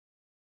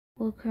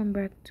Welcome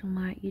back to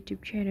my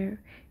YouTube channel.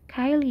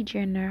 Kylie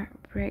Jenner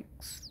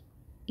breaks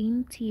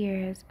in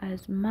tears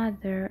as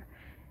mother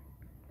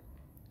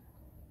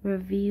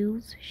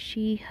reveals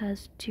she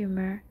has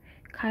tumor.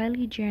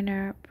 Kylie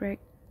Jenner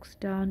breaks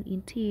down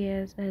in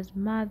tears as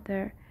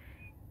mother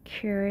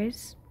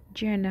KRIS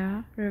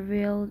Jenner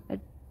revealed a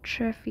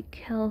terrific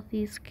health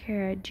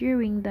scare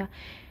during the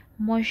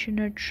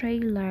emotional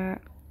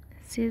trailer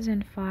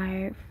season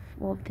 5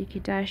 of the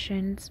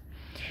Kardashians.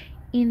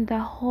 In the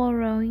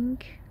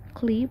harrowing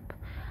clip,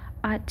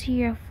 a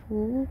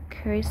tearful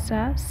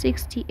KRIS,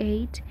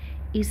 68,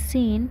 is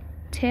seen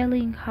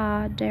telling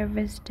her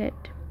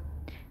devastated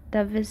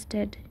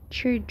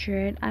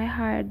children, "I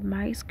had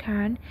my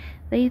scan.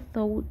 They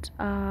thought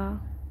a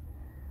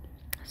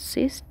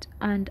cyst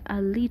and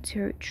a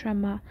little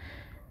trauma.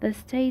 The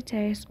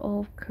status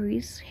of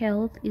KRIS'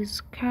 health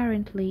is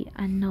currently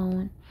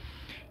unknown."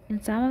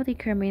 And some of the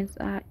comments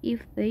are,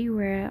 "If they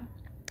were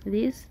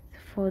this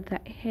for the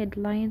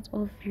headlines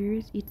of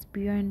views, it's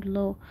beyond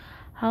low.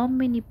 How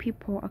many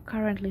people are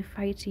currently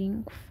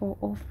fighting for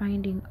or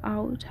finding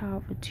out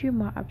have a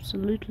tumor?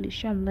 Absolutely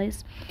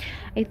shameless."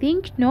 I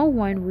think no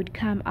one would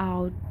come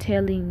out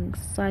telling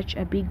such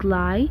a big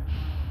lie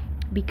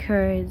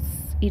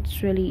because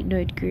it's really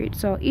not good.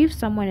 So if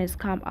someone has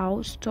come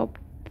out, stop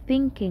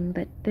thinking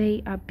that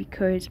they are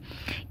because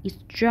it's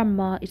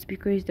drama, it's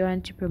because they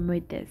want to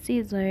promote their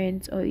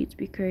seasons, or it's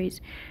because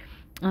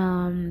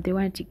they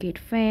want to get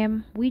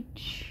fame,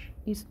 which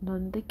is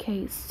not the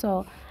case.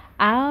 So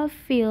I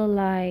feel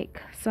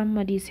like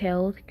somebody's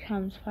health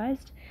comes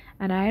first,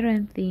 and I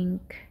don't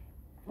think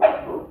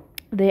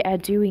they are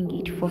doing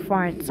it for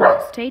fun. So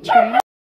stay tuned.